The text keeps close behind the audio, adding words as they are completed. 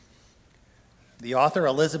The author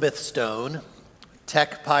Elizabeth Stone,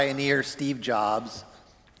 tech pioneer Steve Jobs,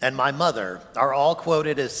 and my mother are all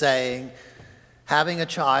quoted as saying, having a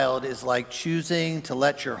child is like choosing to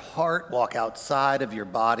let your heart walk outside of your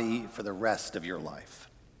body for the rest of your life.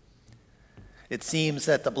 It seems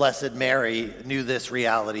that the Blessed Mary knew this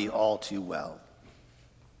reality all too well.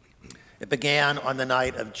 It began on the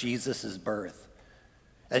night of Jesus' birth,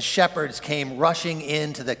 as shepherds came rushing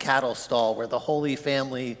into the cattle stall where the Holy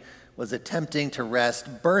Family was attempting to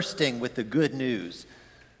rest, bursting with the good news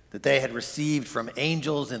that they had received from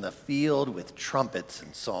angels in the field with trumpets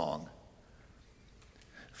and song.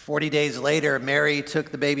 40 days later, Mary took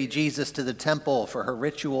the baby Jesus to the temple for her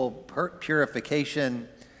ritual purification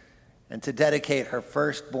and to dedicate her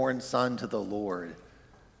firstborn son to the Lord,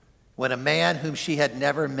 when a man whom she had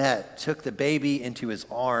never met took the baby into his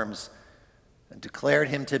arms and declared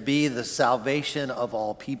him to be the salvation of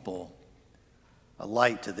all people, a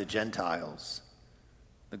light to the Gentiles,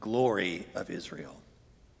 the glory of Israel.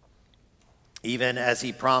 Even as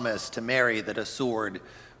he promised to Mary that a sword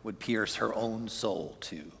would pierce her own soul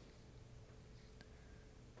too.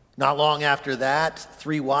 Not long after that,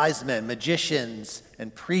 3 wise men, magicians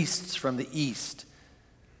and priests from the east,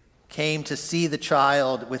 came to see the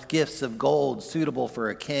child with gifts of gold suitable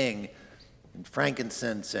for a king, and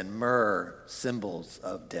frankincense and myrrh, symbols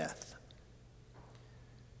of death.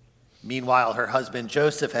 Meanwhile, her husband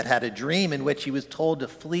Joseph had had a dream in which he was told to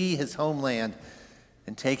flee his homeland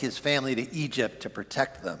and take his family to Egypt to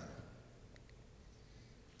protect them.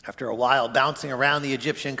 After a while bouncing around the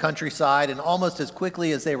Egyptian countryside, and almost as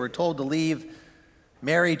quickly as they were told to leave,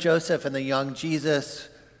 Mary, Joseph, and the young Jesus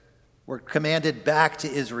were commanded back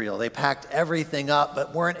to Israel. They packed everything up,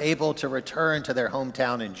 but weren't able to return to their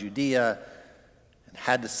hometown in Judea and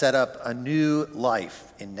had to set up a new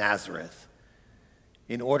life in Nazareth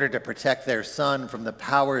in order to protect their son from the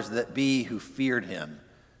powers that be who feared him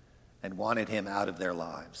and wanted him out of their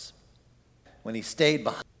lives. When he stayed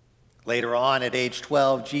behind, later on at age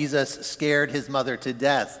 12, Jesus scared his mother to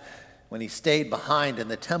death when he stayed behind in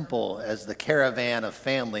the temple as the caravan of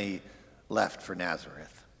family left for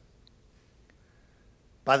Nazareth.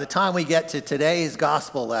 By the time we get to today's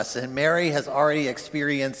gospel lesson, Mary has already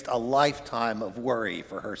experienced a lifetime of worry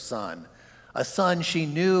for her son, a son she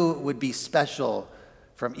knew would be special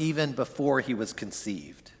from even before he was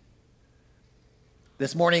conceived.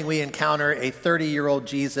 This morning we encounter a 30-year-old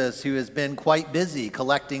Jesus who has been quite busy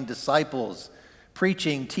collecting disciples,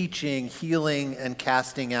 preaching, teaching, healing, and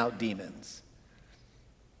casting out demons.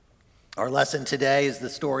 Our lesson today is the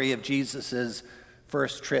story of Jesus'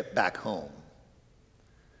 first trip back home.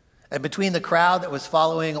 And between the crowd that was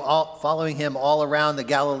following him all around the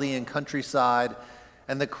Galilean countryside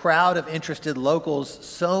and the crowd of interested locals,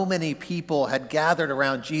 so many people had gathered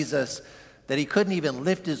around Jesus that he couldn't even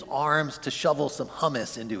lift his arms to shovel some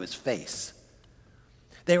hummus into his face.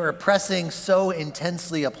 They were pressing so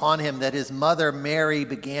intensely upon him that his mother Mary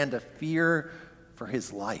began to fear for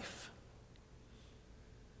his life.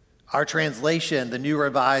 Our translation, the New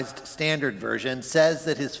Revised Standard Version, says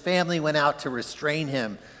that his family went out to restrain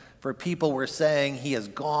him, for people were saying he has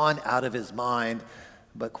gone out of his mind,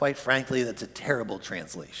 but quite frankly, that's a terrible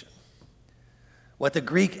translation. What the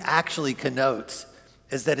Greek actually connotes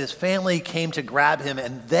is that his family came to grab him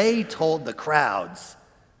and they told the crowds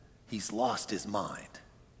he's lost his mind.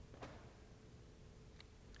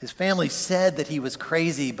 His family said that he was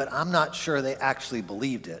crazy, but I'm not sure they actually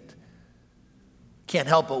believed it. Can't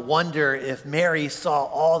help but wonder if Mary saw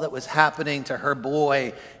all that was happening to her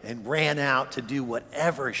boy and ran out to do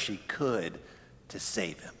whatever she could to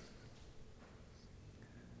save him.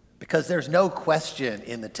 Because there's no question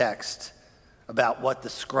in the text about what the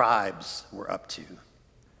scribes were up to.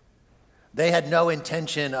 They had no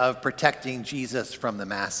intention of protecting Jesus from the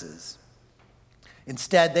masses.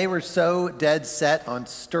 Instead, they were so dead set on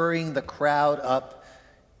stirring the crowd up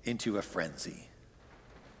into a frenzy.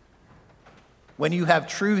 When you have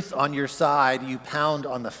truth on your side, you pound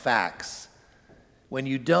on the facts. When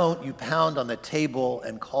you don't, you pound on the table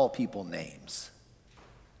and call people names.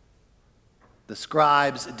 The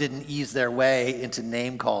scribes didn't ease their way into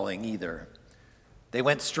name-calling either. They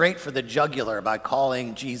went straight for the jugular by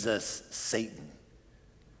calling Jesus Satan.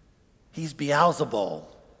 He's Beelzebul.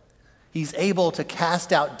 He's able to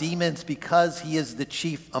cast out demons because he is the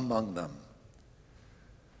chief among them.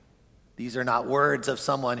 These are not words of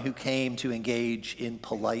someone who came to engage in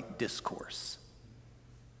polite discourse.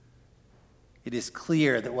 It is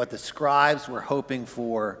clear that what the scribes were hoping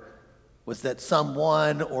for was that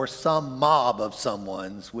someone or some mob of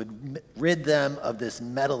someones would rid them of this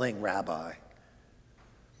meddling rabbi.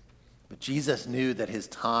 But Jesus knew that his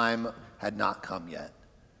time had not come yet.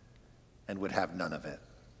 and would have none of it.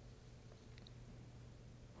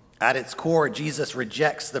 At its core, Jesus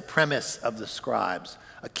rejects the premise of the scribes.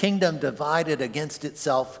 A kingdom divided against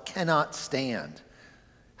itself cannot stand.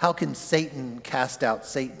 How can Satan cast out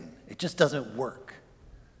Satan? It just doesn't work.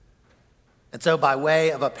 And so, by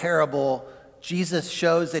way of a parable, Jesus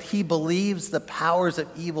shows that he believes the powers of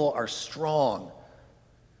evil are strong,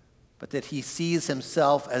 but that he sees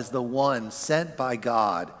himself as the one sent by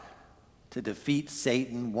God to defeat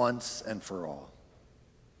Satan once and for all.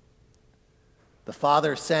 The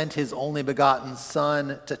Father sent his only begotten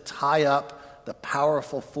Son to tie up the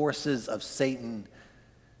powerful forces of Satan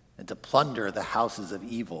and to plunder the houses of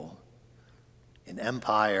evil in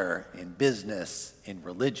empire, in business, in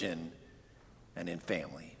religion, and in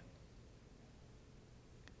family.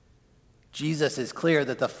 Jesus is clear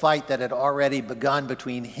that the fight that had already begun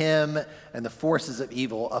between him and the forces of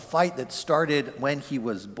evil, a fight that started when he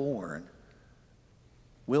was born,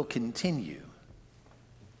 will continue.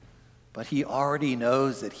 But he already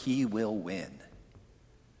knows that he will win.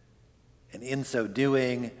 And in so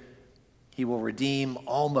doing, he will redeem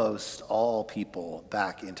almost all people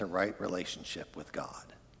back into right relationship with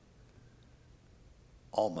God.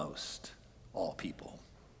 Almost all people.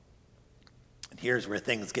 And here's where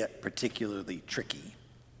things get particularly tricky.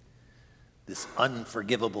 This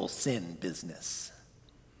unforgivable sin business.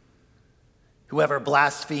 Whoever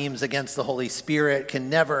blasphemes against the Holy Spirit can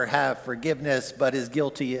never have forgiveness, but is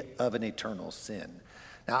guilty of an eternal sin.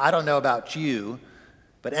 Now, I don't know about you,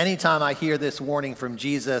 but anytime I hear this warning from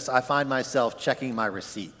Jesus, I find myself checking my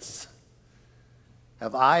receipts.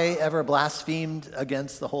 Have I ever blasphemed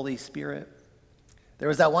against the Holy Spirit? There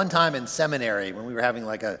was that one time in seminary when we were having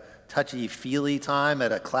like a touchy-feely time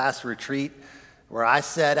at a class retreat where I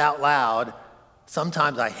said out loud,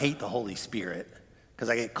 sometimes I hate the Holy Spirit because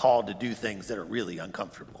I get called to do things that are really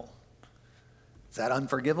uncomfortable. Is that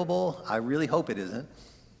unforgivable? I really hope it isn't.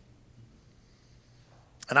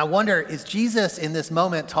 And I wonder, is Jesus in this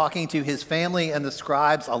moment talking to his family and the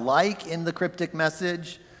scribes alike in the cryptic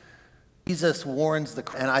message? Jesus warns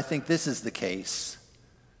and I think this is the case.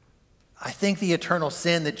 I think the eternal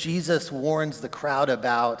sin that Jesus warns the crowd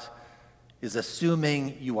about is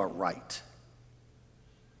assuming you are right.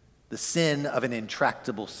 The sin of an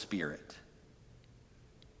intractable spirit.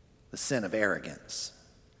 The sin of arrogance.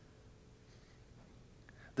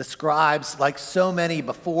 The scribes, like so many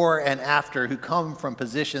before and after who come from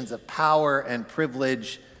positions of power and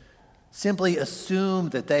privilege, simply assume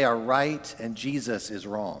that they are right and Jesus is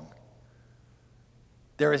wrong.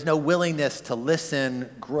 There is no willingness to listen,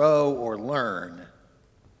 grow, or learn.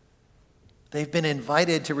 They've been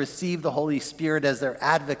invited to receive the Holy Spirit as their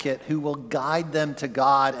advocate who will guide them to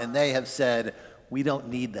God, and they have said, "We don't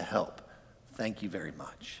need the help. Thank you very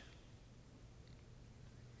much."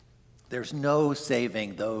 There's no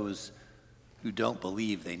saving those who don't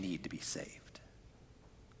believe they need to be saved.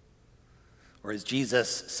 Or as Jesus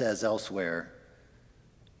says elsewhere,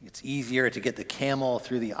 it's easier to get the camel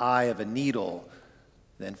through the eye of a needle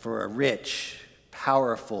than for a rich,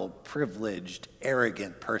 powerful, privileged,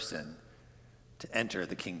 arrogant person to enter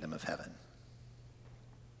the kingdom of heaven.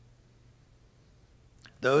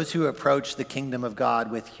 Those who approach the kingdom of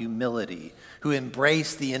God with humility, who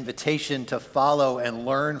embrace the invitation to follow and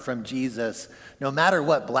learn from Jesus, no matter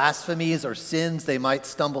what blasphemies or sins they might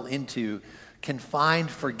stumble into, can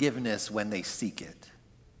find forgiveness when they seek it.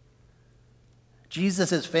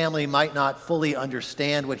 Jesus' family might not fully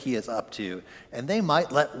understand what he is up to, and they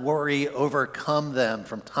might let worry overcome them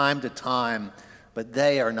from time to time, but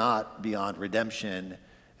they are not beyond redemption,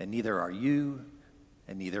 and neither are you,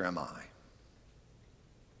 and neither am I.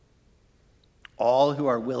 All who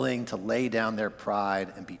are willing to lay down their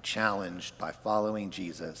pride and be challenged by following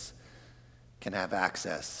Jesus can have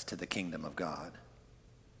access to the kingdom of God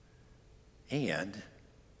and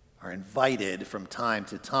are invited from time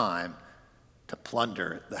to time to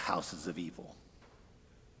plunder the houses of evil.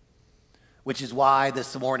 Which is why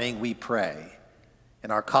this morning we pray in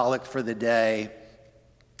our collect for the day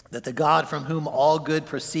that the God from whom all good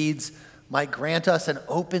proceeds might grant us an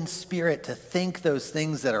open spirit to think those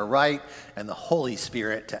things that are right and the Holy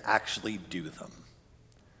Spirit to actually do them.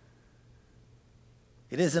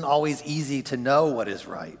 It isn't always easy to know what is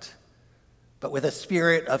right, but with a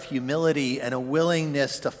spirit of humility and a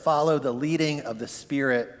willingness to follow the leading of the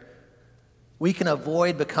Spirit, we can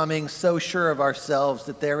avoid becoming so sure of ourselves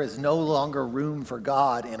that there is no longer room for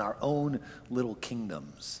God in our own little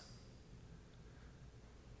kingdoms.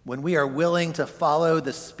 When we are willing to follow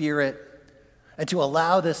the Spirit and to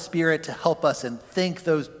allow the Spirit to help us and think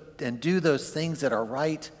those and do those things that are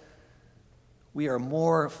right, we are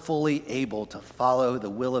more fully able to follow the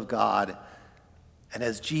will of God and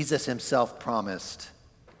as Jesus himself promised,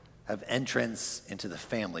 have entrance into the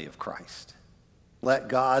family of Christ. Let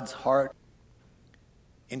God's heart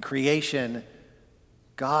in creation,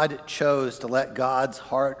 God chose to let God's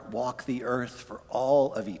heart walk the earth for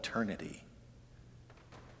all of eternity.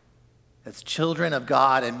 As children of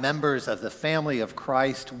God and members of the family of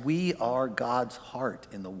Christ, we are God's heart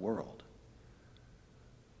in the world.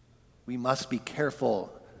 We must be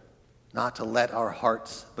careful not to let our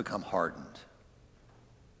hearts become hardened,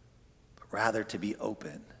 but rather to be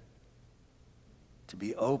open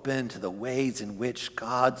to the ways in which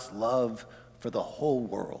God's love for the whole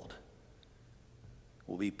world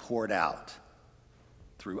will be poured out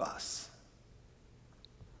through us.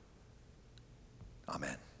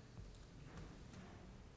 Amen.